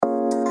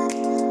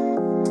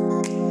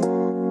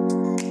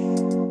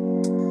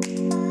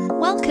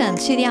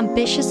Welcome to the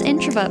Ambitious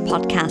Introvert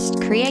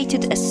podcast,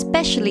 created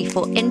especially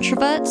for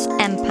introverts,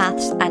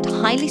 empaths, and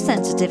highly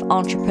sensitive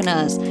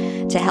entrepreneurs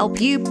to help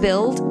you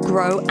build,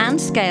 grow, and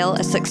scale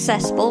a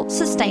successful,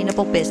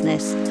 sustainable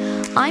business.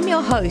 I'm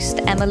your host,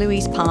 Emma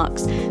Louise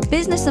Parks,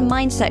 business and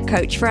mindset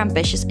coach for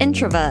ambitious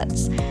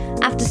introverts.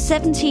 After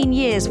 17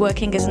 years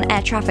working as an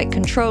air traffic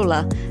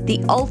controller,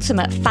 the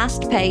ultimate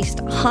fast-paced,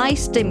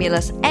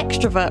 high-stimulus,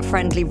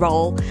 extrovert-friendly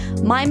role,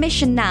 my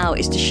mission now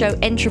is to show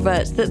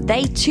introverts that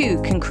they too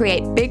can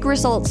create big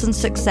results and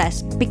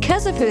success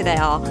because of who they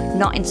are,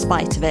 not in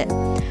spite of it.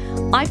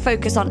 I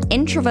focus on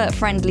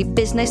introvert-friendly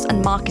business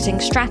and marketing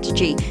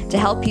strategy to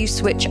help you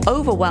switch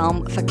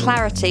overwhelm for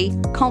clarity,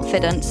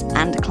 confidence,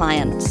 and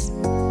clients.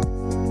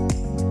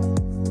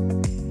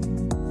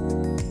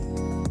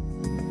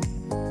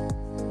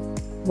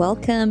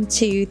 Welcome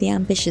to the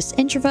Ambitious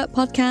Introvert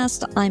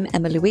podcast. I'm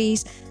Emma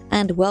Louise,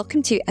 and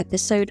welcome to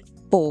episode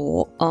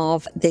 4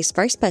 of this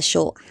very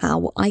special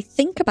How I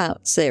Think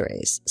About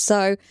series.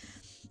 So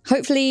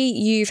hopefully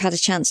you've had a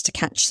chance to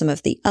catch some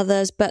of the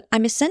others, but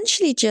I'm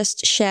essentially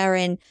just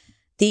sharing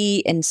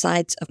the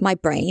insides of my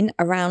brain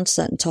around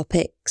certain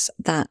topics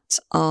that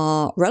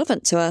are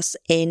relevant to us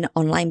in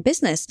online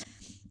business.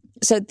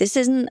 So this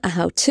isn't a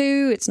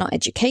how-to, it's not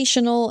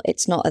educational,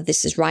 it's not a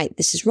this is right,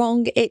 this is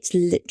wrong. It's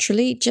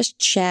literally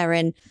just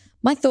sharing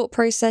my thought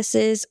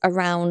processes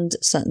around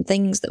certain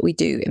things that we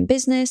do in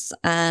business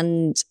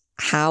and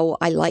how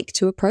I like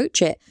to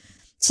approach it.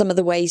 Some of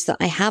the ways that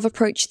I have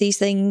approached these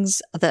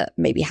things that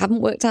maybe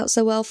haven't worked out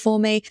so well for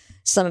me,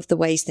 some of the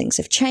ways things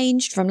have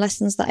changed from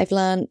lessons that I've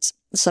learned,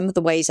 some of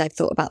the ways I've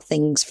thought about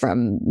things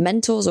from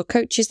mentors or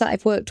coaches that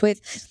I've worked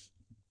with.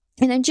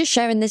 And I'm just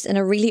sharing this in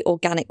a really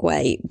organic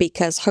way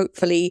because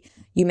hopefully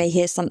you may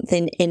hear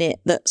something in it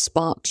that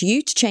sparked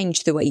you to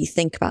change the way you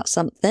think about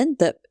something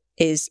that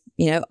is,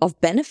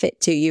 of benefit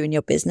to you in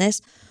your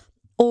business.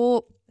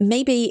 Or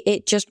maybe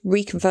it just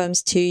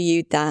reconfirms to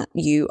you that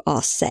you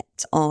are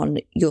set on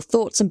your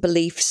thoughts and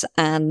beliefs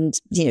and,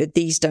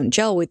 these don't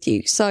gel with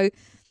you. So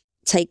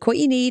take what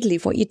you need,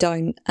 leave what you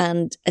don't,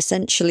 and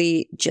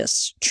essentially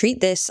just treat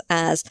this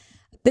as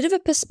bit of a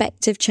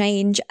perspective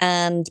change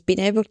and being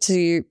able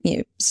to,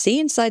 see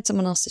inside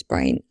someone else's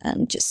brain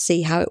and just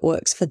see how it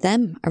works for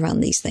them around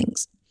these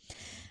things.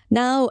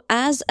 Now,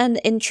 as an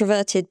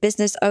introverted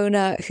business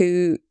owner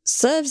who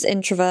serves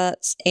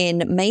introverts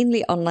in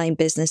mainly online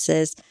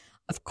businesses,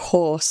 of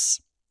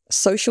course,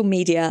 social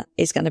media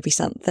is going to be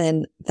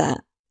something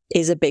that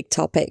is a big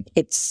topic.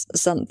 It's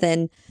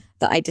something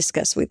that I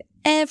discuss with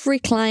every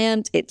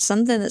client. It's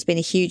something that's been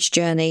a huge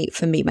journey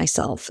for me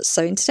myself.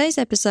 So in today's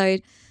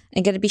episode,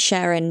 I'm going to be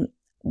sharing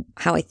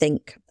how I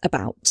think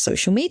about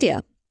social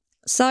media.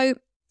 So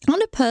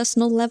on a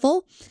personal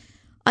level,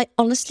 I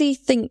honestly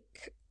think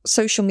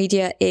social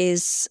media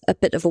is a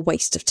bit of a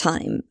waste of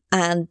time.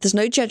 And there's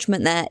no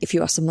judgment there. If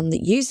you are someone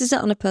that uses it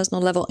on a personal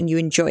level and you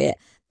enjoy it,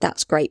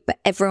 that's great. But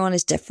everyone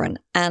is different.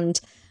 And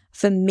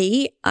for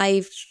me,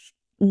 I've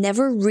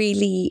never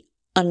really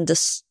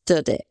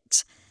understood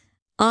it.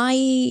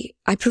 I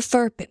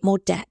prefer a bit more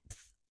depth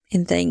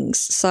in things.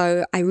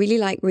 So I really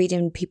like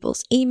reading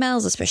people's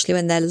emails, especially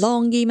when they're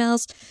long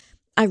emails.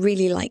 I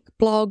really like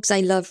blogs.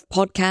 I love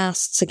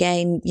podcasts.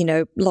 Again,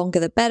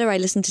 longer the better. I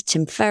listen to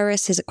Tim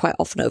Ferriss. His are quite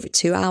often over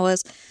 2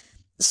 hours.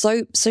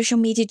 So social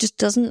media just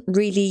doesn't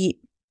really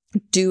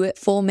do it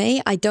for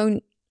me. I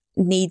don't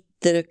need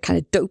the kind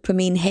of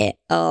dopamine hit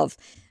of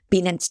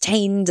being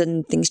entertained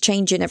and things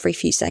changing every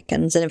few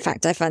seconds. And in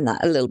fact, I find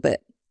that a little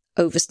bit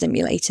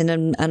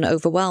overstimulating and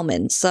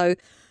overwhelming. So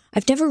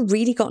I've never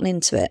really gotten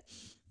into it.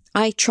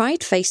 I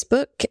tried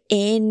Facebook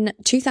in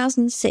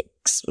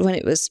 2006 when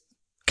it was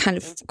kind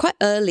of quite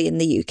early in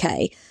the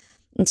UK,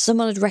 and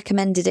someone had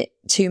recommended it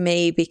to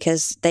me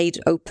because they'd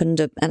opened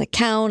an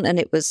account and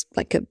it was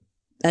like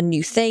a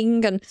new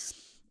thing, and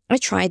I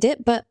tried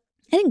it, but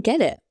I didn't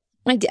get it.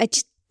 I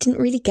just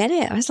didn't really get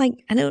it. I was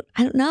like, I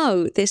don't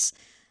know this.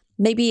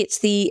 Maybe it's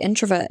the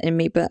introvert in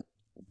me, but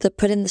the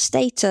put in the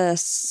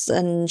status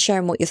and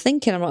sharing what you're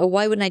thinking. I'm like, well,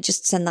 why wouldn't I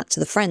just send that to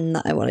the friend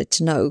that I wanted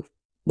to know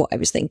what I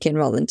was thinking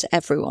rather than to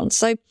everyone?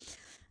 So I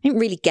didn't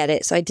really get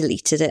it. So I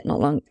deleted it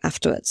not long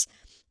afterwards.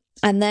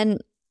 And then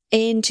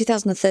in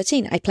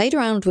 2013, I played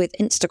around with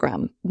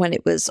Instagram when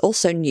it was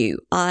also new.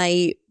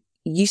 I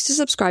used to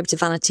subscribe to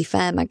Vanity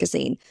Fair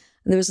magazine.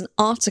 And there was an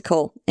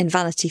article in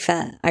Vanity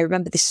Fair. I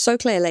remember this so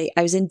clearly.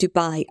 I was in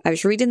Dubai. I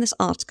was reading this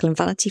article in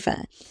Vanity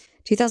Fair,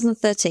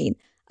 2013,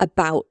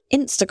 about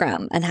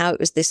Instagram and how it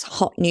was this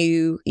hot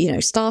new,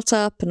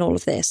 startup and all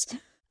of this.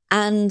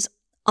 And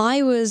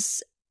I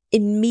was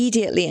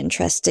immediately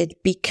interested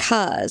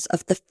because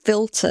of the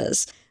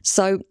filters.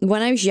 So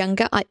when I was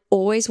younger, I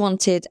always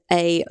wanted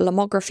a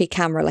lomography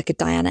camera, like a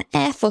Diana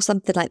F or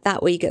something like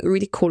that, where you get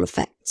really cool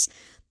effects.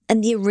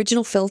 And the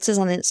original filters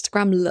on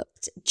Instagram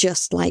looked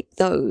just like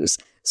those.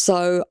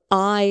 So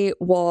I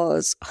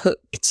was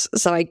hooked.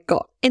 So I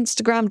got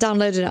Instagram,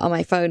 downloaded it on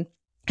my phone,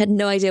 had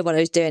no idea what I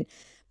was doing.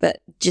 but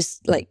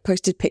just like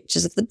posted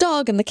pictures of the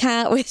dog and the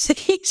cat with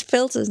these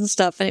filters and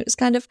stuff. And it was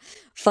kind of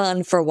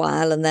fun for a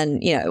while. And then,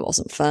 it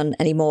wasn't fun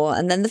anymore.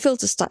 And then the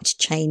filters started to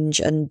change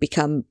and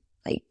become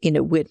like,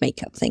 weird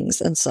makeup things.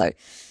 And so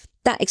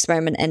that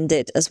experiment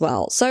ended as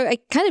well. So I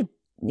kind of,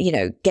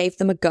 gave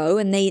them a go,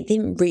 and they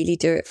didn't really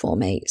do it for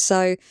me.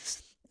 So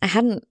I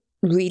hadn't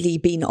really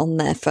been on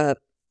there for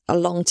a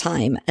long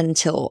time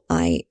until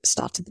I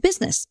started the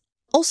business.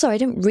 Also, I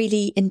don't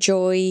really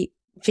enjoy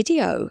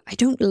video. I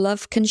don't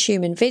love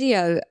consuming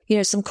video.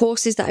 Some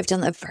courses that I've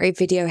done that are very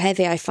video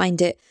heavy, I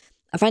find it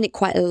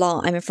quite a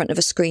lot. I'm in front of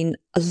a screen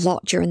a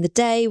lot during the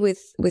day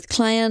with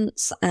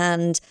clients,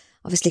 and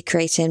obviously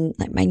creating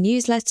like my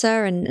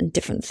newsletter and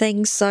different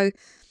things. So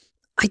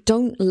I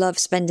don't love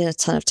spending a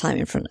ton of time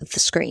in front of the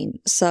screen.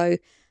 So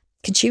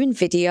consuming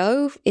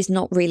video is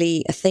not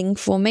really a thing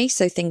for me.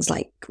 So things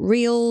like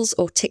Reels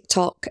or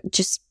TikTok,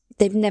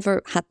 they've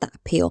never had that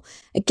appeal.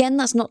 Again,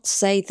 that's not to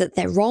say that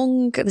they're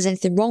wrong. There's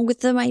anything wrong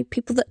with them. I have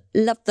people that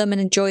love them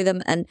and enjoy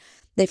them, and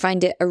they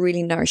find it a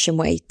really nourishing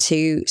way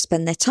to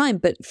spend their time.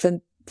 But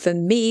for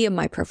me and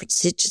my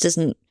preferences, it just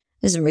doesn't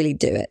really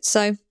do it.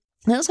 So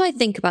that's how I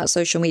think about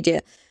social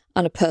media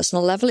on a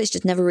personal level. It's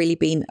just never really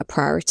been a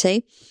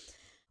priority.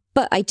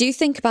 But I do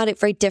think about it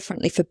very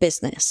differently for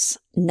business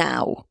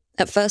now.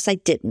 At first, I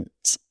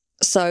didn't.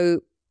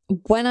 So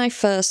when I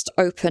first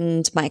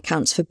opened my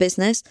accounts for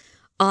business,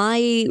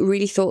 I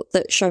really thought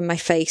that showing my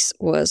face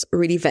was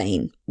really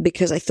vain,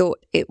 because I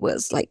thought it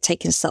was like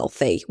taking a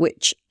selfie,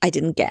 which I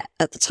didn't get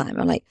at the time.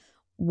 I'm like,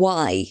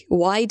 why?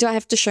 Why do I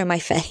have to show my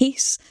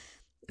face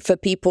for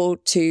people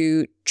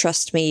to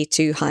trust me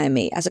to hire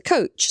me as a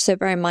coach? So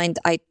bear in mind,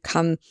 I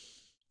come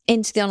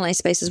into the online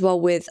space as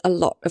well with a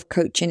lot of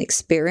coaching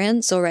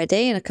experience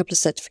already and a couple of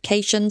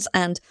certifications.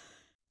 And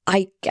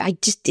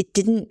it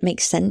didn't make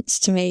sense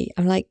to me.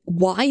 I'm like,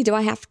 why do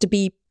I have to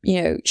be,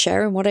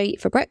 sharing what I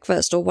eat for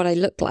breakfast or what I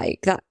look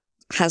like? That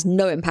has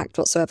no impact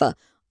whatsoever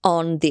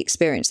on the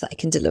experience that I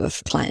can deliver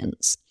for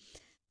clients.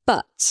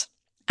 But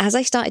as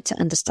I started to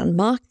understand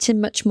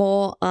marketing much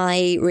more,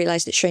 I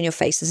realized that showing your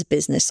face as a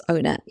business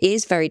owner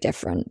is very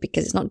different,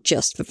 because it's not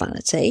just for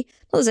vanity.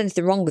 Not there's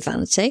anything wrong with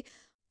vanity,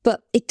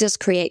 but it does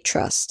create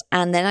trust.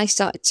 And then I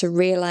started to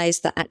realize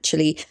that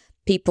actually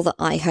people that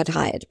I had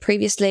hired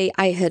previously,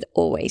 I had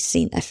always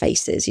seen their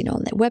faces,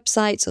 on their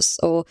websites,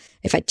 or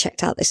if I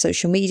checked out their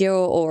social media,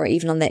 or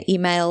even on their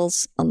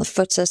emails on the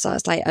footer. So I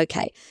was like,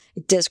 okay,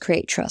 it does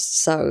create trust.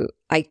 So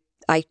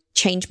I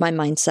changed my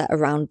mindset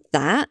around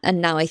that.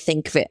 And now I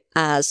think of it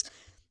as,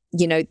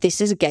 this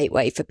is a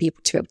gateway for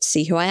people to be able to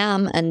see who I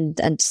am and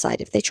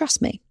decide if they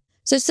trust me.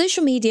 So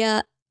social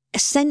media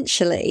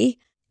essentially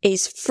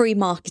is free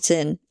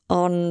marketing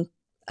on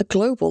a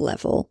global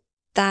level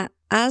that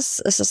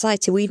as a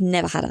society, we've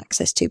never had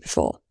access to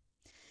before.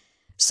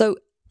 So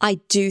I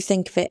do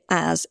think of it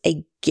as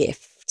a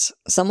gift.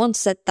 Someone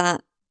said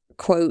that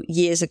quote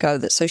years ago,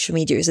 that social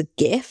media is a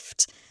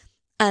gift.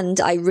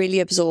 And I really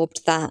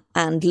absorbed that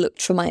and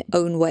looked for my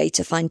own way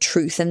to find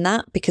truth in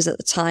that, because at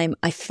the time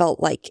I felt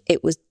like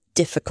it was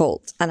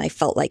difficult and I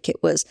felt like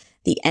it was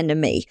the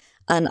enemy.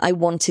 And I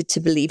wanted to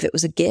believe it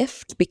was a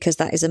gift, because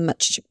that is a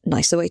much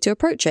nicer way to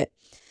approach it.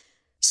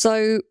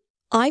 So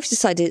I've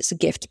decided it's a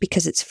gift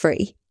because it's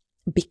free,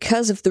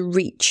 because of the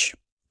reach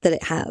that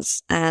it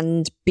has,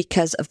 and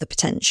because of the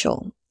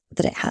potential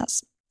that it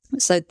has.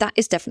 So that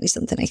is definitely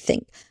something I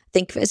think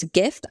of it as a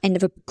gift. I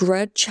never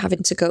begrudge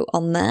having to go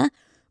on there,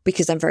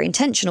 because I'm very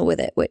intentional with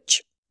it,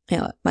 which,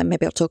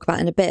 maybe I'll talk about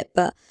in a bit,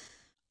 but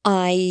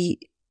I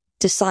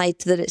decide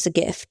that it's a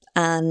gift,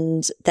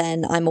 and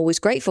then I'm always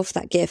grateful for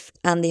that gift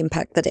and the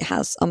impact that it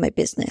has on my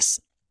business.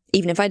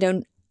 Even if I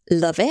don't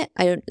love it,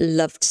 I don't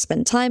love to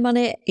spend time on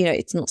it,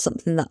 it's not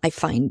something that I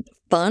find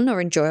fun or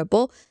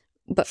enjoyable,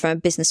 but from a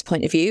business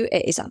point of view,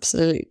 it is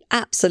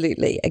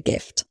absolutely a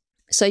gift.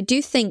 So I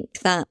do think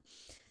that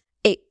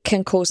it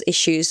can cause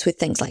issues with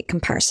things like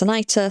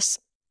comparisonitis,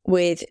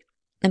 with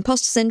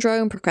imposter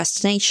syndrome,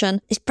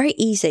 procrastination. It's very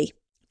easy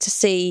to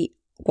see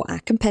what our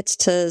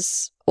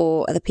competitors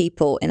or other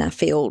people in our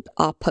field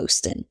are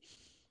posting.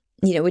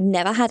 We've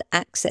never had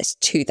access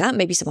to that.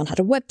 Maybe someone had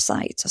a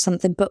website or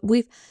something, but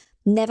we've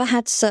never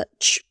had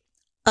such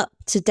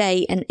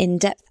up-to-date and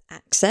in-depth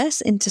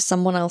access into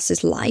someone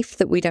else's life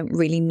that we don't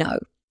really know.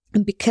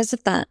 And because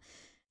of that,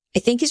 I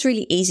think it's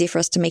really easy for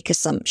us to make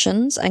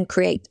assumptions and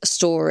create a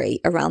story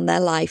around their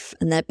life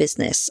and their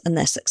business and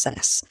their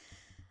success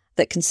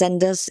that can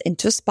send us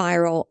into a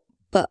spiral.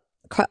 But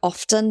quite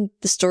often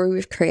the story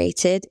we've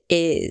created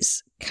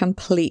is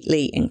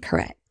completely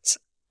incorrect,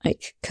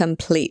 like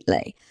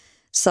completely.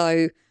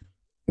 So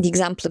the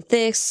example of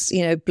this,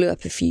 blew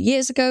up a few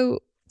years ago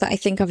that I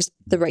think of as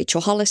the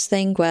Rachel Hollis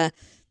thing, where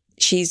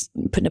she's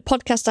putting a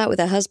podcast out with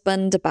her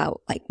husband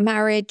about like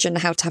marriage and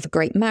how to have a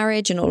great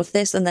marriage and all of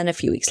this. And then a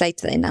few weeks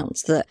later, they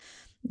announced that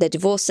they're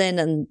divorcing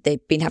and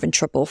they've been having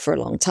trouble for a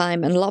long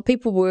time. And a lot of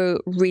people were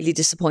really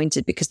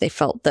disappointed, because they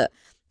felt that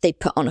they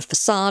put on a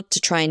facade to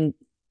try and,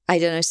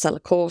 sell a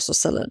course or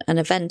sell an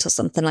event or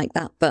something like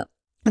that. But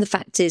the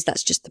fact is,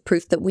 that's just the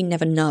proof that we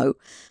never know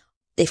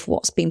if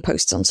what's being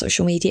posted on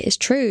social media is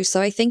true.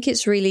 So I think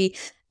it's really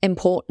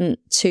important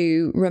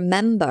to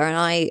remember, and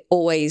I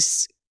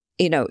always,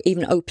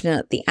 even opening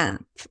up the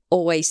app,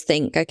 always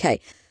think,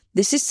 okay,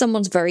 this is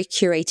someone's very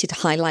curated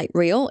highlight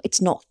reel.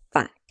 It's not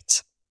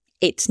fact.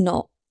 It's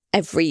not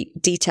every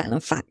detail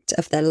and fact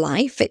of their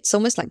life. It's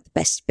almost like the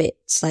best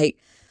bits. Like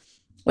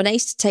when I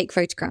used to take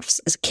photographs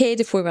as a kid,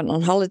 if we went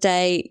on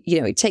holiday,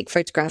 we'd take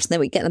photographs and then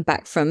we'd get them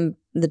back from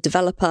the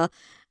developer,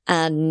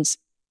 and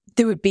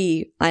there would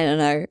be, I don't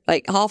know,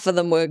 like half of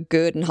them were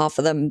good and half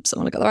of them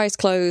someone got their eyes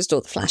closed or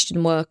the flash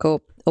didn't work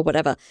or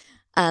whatever.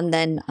 And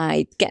then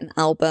I'd get an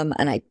album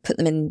and I'd put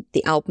them in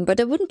the album, but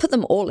I wouldn't put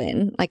them all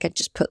in. Like I'd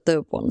just put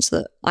the ones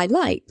that I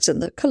liked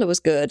and the color was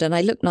good and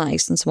I looked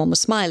nice and someone was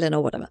smiling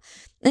or whatever.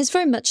 And it's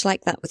very much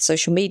like that with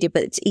social media,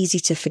 but it's easy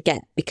to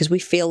forget because we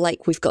feel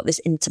like we've got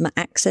this intimate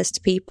access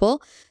to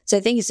people. So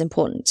I think it's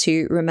important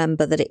to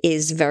remember that it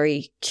is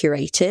very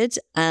curated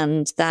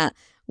and that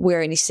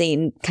we're only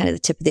seeing kind of the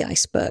tip of the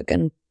iceberg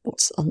and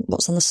what's on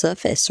the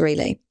surface,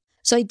 really.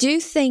 So I do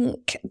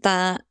think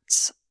that,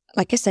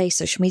 like I say,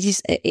 social media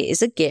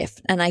is a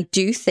gift. And I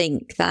do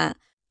think that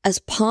as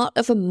part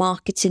of a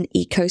marketing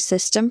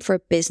ecosystem for a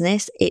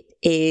business, it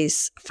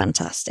is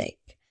fantastic.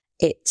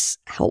 It's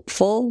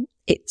helpful.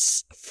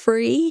 It's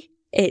free.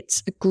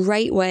 It's a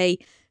great way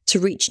to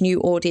reach new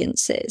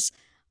audiences.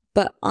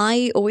 But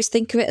I always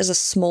think of it as a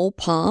small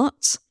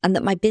part, and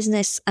that my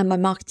business and my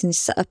marketing is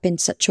set up in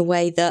such a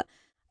way that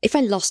if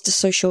I lost a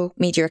social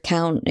media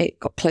account, it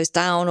got closed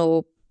down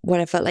or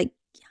whatever,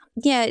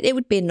 it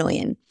would be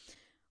annoying.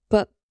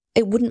 But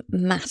it wouldn't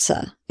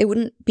matter. It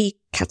wouldn't be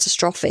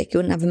catastrophic. It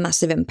wouldn't have a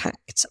massive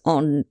impact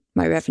on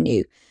my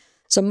revenue.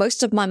 So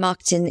most of my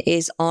marketing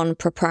is on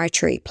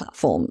proprietary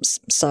platforms.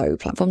 So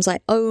platforms I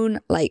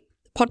own, like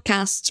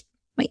podcast,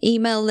 my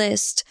email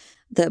list,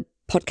 the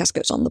podcast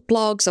goes on the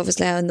blogs,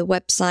 obviously I own the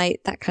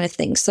website, that kind of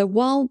thing. So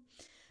while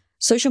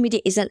social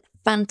media is a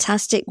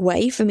fantastic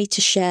way for me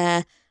to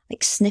share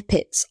like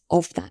snippets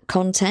of that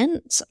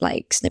content,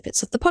 like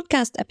snippets of the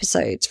podcast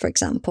episodes, for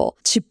example,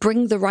 to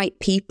bring the right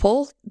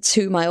people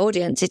to my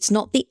audience. It's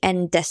not the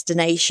end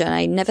destination.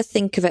 I never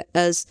think of it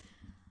as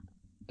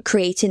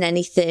creating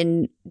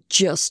anything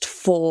just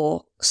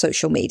for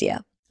social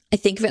media. I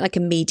think of it like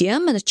a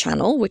medium and a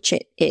channel, which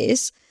it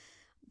is,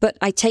 but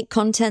I take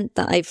content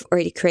that I've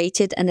already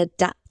created and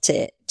adapt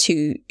it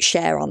to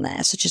share on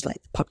there, such as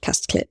like the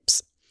podcast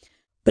clips.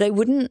 But I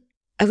wouldn't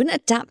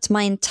adapt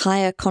my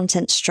entire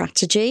content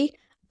strategy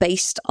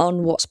based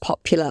on what's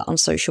popular on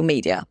social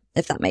media,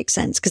 if that makes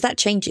sense, because that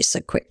changes so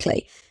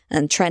quickly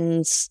and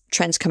trends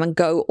come and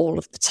go all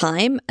of the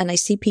time. And I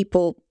see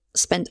people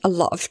spend a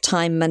lot of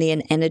time, money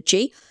and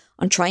energy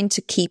on trying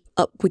to keep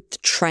up with the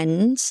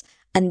trends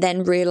and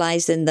then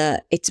realizing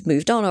that it's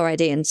moved on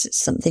already and it's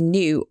something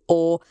new,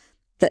 or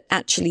that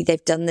actually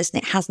they've done this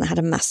and it hasn't had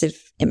a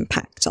massive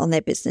impact on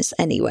their business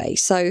anyway.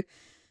 So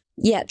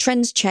yeah,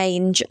 trends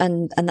change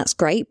and that's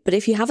great. But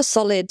if you have a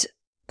solid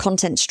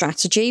content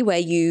strategy where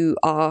you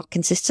are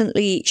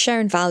consistently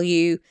sharing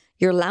value,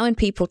 you're allowing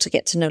people to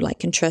get to know,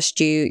 like, and trust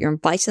you, you're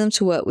inviting them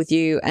to work with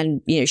you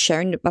and,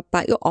 sharing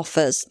about your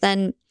offers,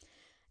 then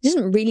it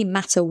doesn't really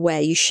matter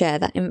where you share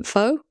that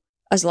info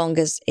as long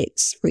as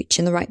it's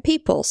reaching the right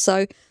people.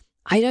 So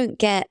I don't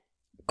get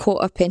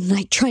caught up in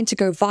like trying to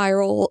go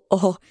viral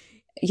or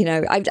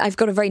I've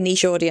got a very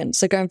niche audience,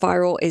 so going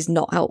viral is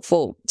not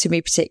helpful to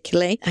me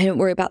particularly. I don't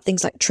worry about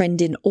things like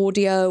trending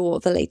audio or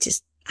the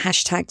latest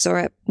hashtags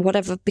or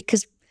whatever,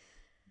 because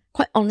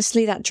quite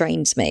honestly, that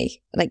drains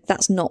me. Like,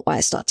 that's not why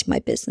I started my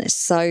business.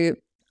 So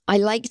I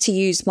like to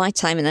use my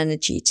time and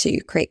energy to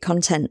create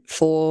content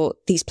for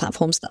these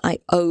platforms that I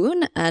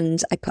own,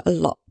 and I put a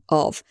lot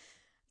of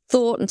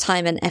thought and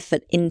time and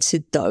effort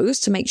into those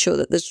to make sure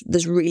that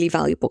there's really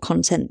valuable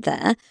content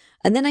there.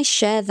 And then I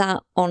share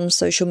that on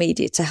social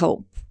media to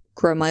help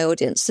grow my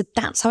audience. So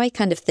that's how I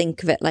kind of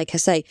think of it. Like I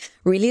say,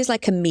 really is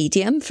like a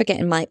medium for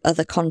getting my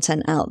other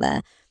content out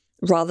there,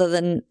 rather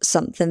than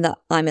something that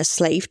I'm a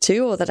slave to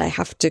or that I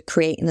have to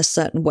create in a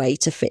certain way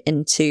to fit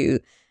into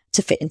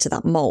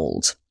that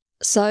mold.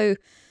 So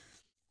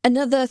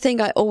another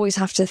thing I always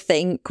have to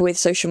think with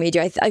social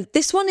media,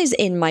 this one is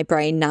in my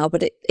brain now,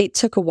 but it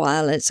took a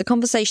while. It's a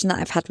conversation that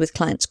I've had with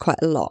clients quite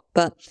a lot,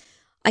 but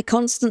I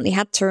constantly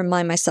had to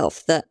remind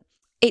myself that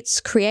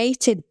it's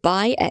created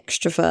by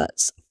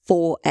extroverts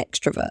for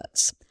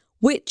extroverts,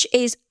 which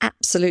is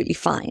absolutely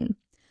fine.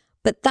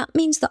 But that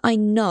means that I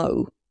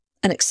know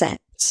and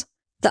accept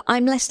that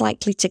I'm less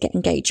likely to get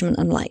engagement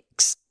and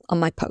likes on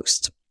my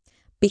post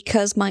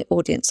because my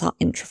audience are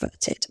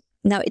introverted.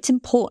 Now, it's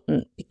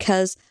important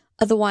because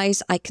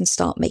otherwise I can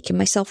start making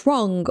myself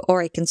wrong,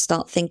 or I can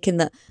start thinking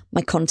that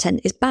my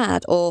content is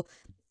bad, or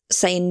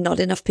saying not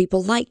enough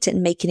people liked it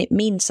and making it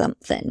mean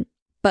something.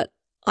 But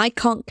I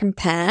can't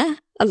compare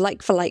a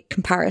like-for-like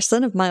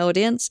comparison of my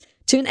audience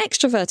to an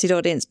extroverted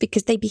audience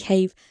because they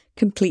behave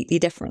completely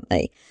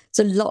differently.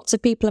 So lots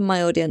of people in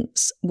my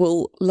audience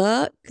will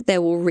lurk, they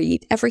will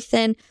read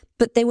everything,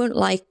 but they won't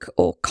like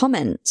or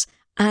comment.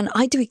 And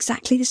I do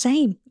exactly the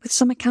same with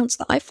some accounts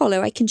that I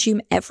follow. I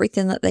consume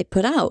everything that they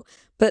put out,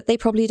 but they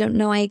probably don't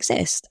know I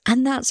exist.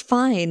 And that's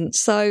fine.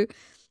 So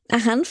a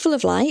handful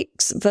of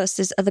likes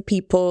versus other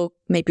people,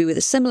 maybe with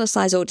a similar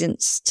size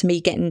audience to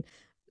me, getting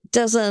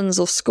dozens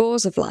or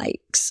scores of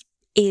likes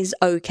is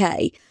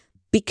okay,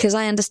 because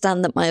I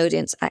understand that my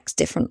audience acts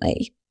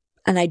differently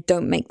and I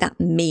don't make that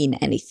mean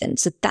anything.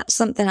 So that's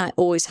something I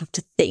always have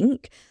to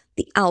think.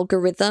 The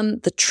algorithm,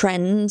 the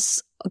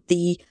trends,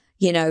 the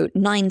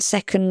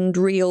 9-second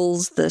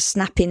reels, the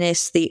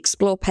snappiness, the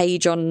explore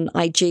page on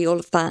IG, all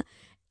of that,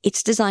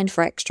 it's designed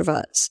for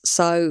extroverts.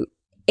 So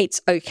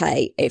it's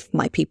okay if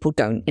my people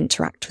don't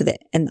interact with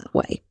it in that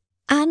way.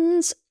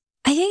 And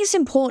I think it's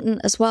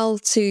important as well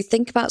to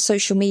think about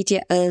social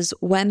media as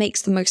where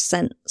makes the most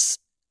sense.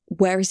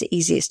 Where is it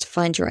easiest to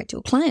find your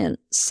ideal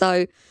clients?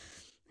 So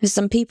for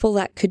some people,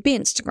 that could be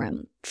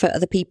Instagram. For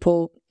other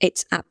people,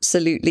 it's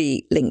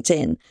absolutely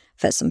LinkedIn.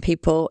 For some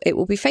people, it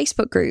will be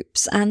Facebook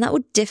groups. And that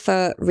would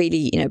differ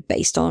really,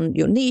 based on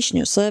your niche and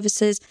your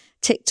services.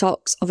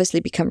 TikTok's obviously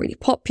become really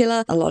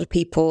popular. A lot of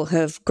people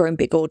have grown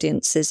big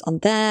audiences on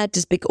there.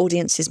 Does big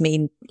audiences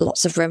mean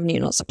lots of revenue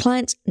and lots of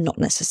clients? Not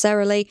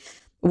necessarily.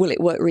 Will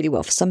it work really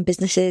well for some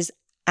businesses?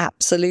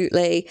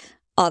 Absolutely.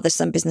 Are there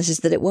some businesses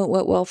that it won't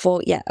work well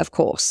for? Yeah, of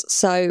course.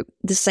 So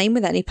the same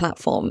with any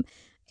platform.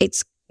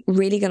 It's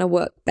really going to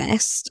work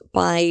best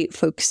by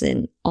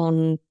focusing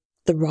on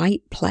the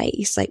right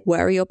place. Like,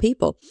 where are your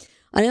people?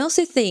 And I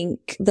also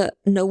think that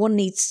no one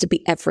needs to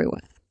be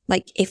everywhere.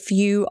 Like, if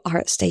you are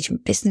at a stage in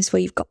business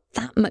where you've got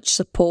that much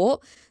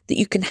support that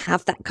you can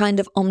have that kind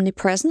of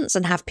omnipresence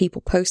and have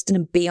people posting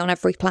and be on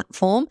every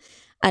platform,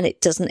 and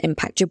it doesn't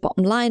impact your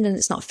bottom line and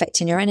it's not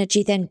affecting your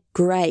energy, then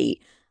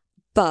great.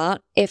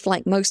 But if,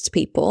 like most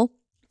people,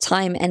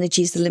 time,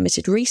 energy is a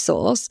limited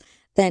resource,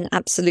 then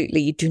absolutely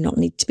you do not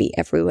need to be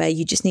everywhere.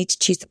 You just need to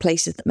choose the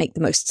places that make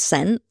the most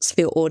sense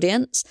for your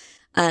audience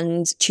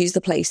and choose the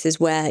places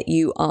where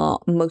you are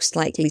most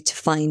likely to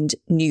find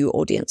new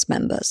audience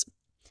members.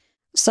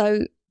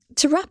 So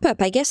to wrap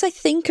up, I guess I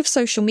think of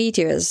social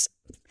media as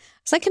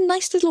it's like a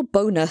nice little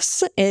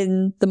bonus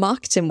in the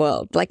marketing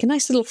world, like a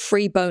nice little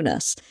free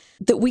bonus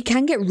that we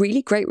can get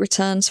really great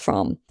returns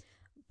from.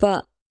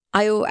 But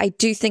I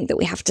do think that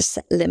we have to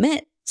set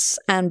limits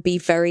and be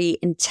very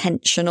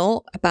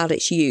intentional about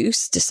its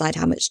use, decide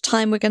how much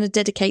time we're going to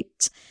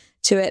dedicate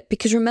to it.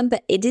 Because remember,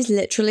 it is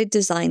literally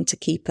designed to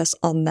keep us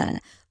on there.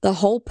 The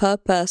whole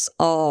purpose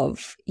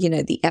of,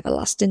 the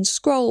everlasting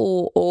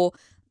scroll or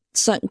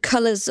certain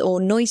colors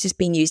or noises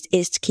being used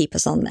is to keep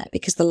us on there,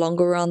 because the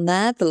longer we're on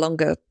there, the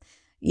longer,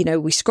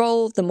 we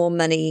scroll, the more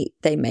money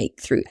they make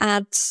through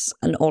ads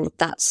and all of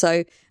that.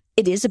 So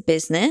it is a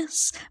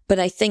business, but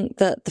I think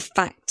that the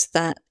fact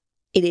that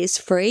it is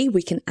free,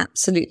 we can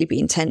absolutely be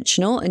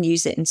intentional and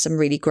use it in some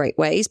really great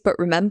ways. But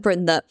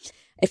remembering that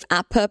if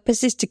our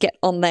purpose is to get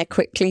on there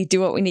quickly,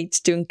 do what we need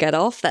to do and get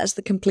off, that's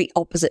the complete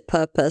opposite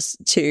purpose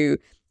to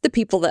the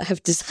people that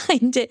have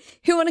designed it,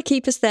 who want to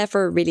keep us there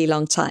for a really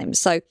long time.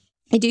 So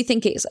I do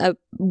think it's a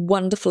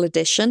wonderful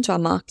addition to our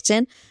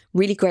marketing,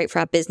 really great for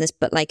our business.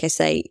 But like I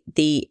say,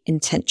 the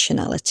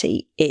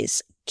intentionality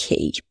is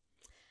key.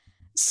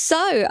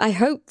 So I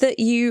hope that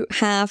you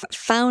have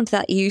found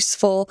that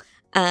useful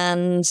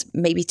and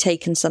maybe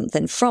taken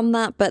something from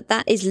that. But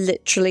that is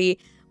literally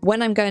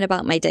when I'm going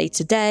about my day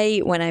to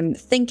day, when I'm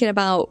thinking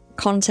about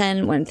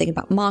content, when I'm thinking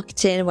about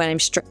marketing, when I'm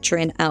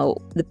structuring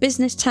out the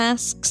business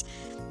tasks,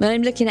 when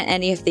I'm looking at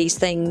any of these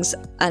things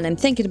and I'm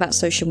thinking about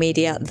social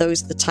media,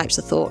 those are the types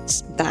of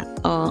thoughts that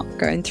are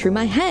going through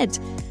my head.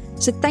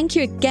 So thank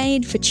you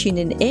again for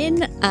tuning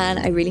in, and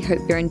I really hope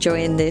you're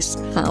enjoying this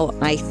How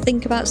I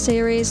Think About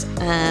series,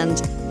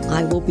 and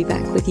I will be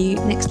back with you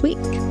next week.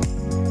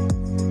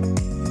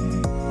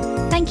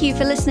 Thank you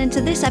for listening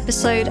to this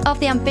episode of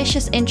the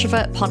Ambitious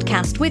Introvert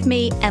podcast with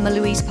me, Emma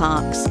Louise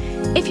Parks.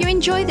 If you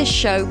enjoy this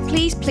show,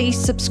 please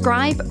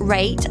subscribe,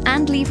 rate,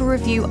 and leave a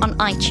review on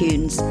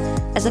iTunes.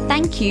 As a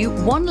thank you,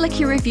 one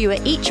lucky reviewer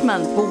each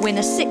month will win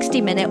a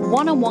 60-minute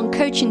one-on-one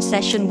coaching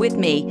session with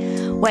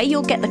me, where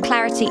you'll get the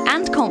clarity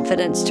and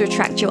confidence to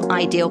attract your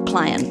ideal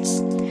clients.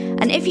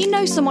 And if you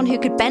know someone who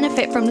could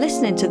benefit from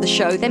listening to the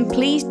show, then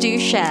please do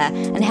share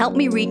and help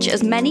me reach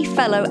as many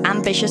fellow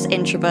ambitious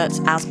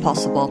introverts as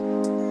possible.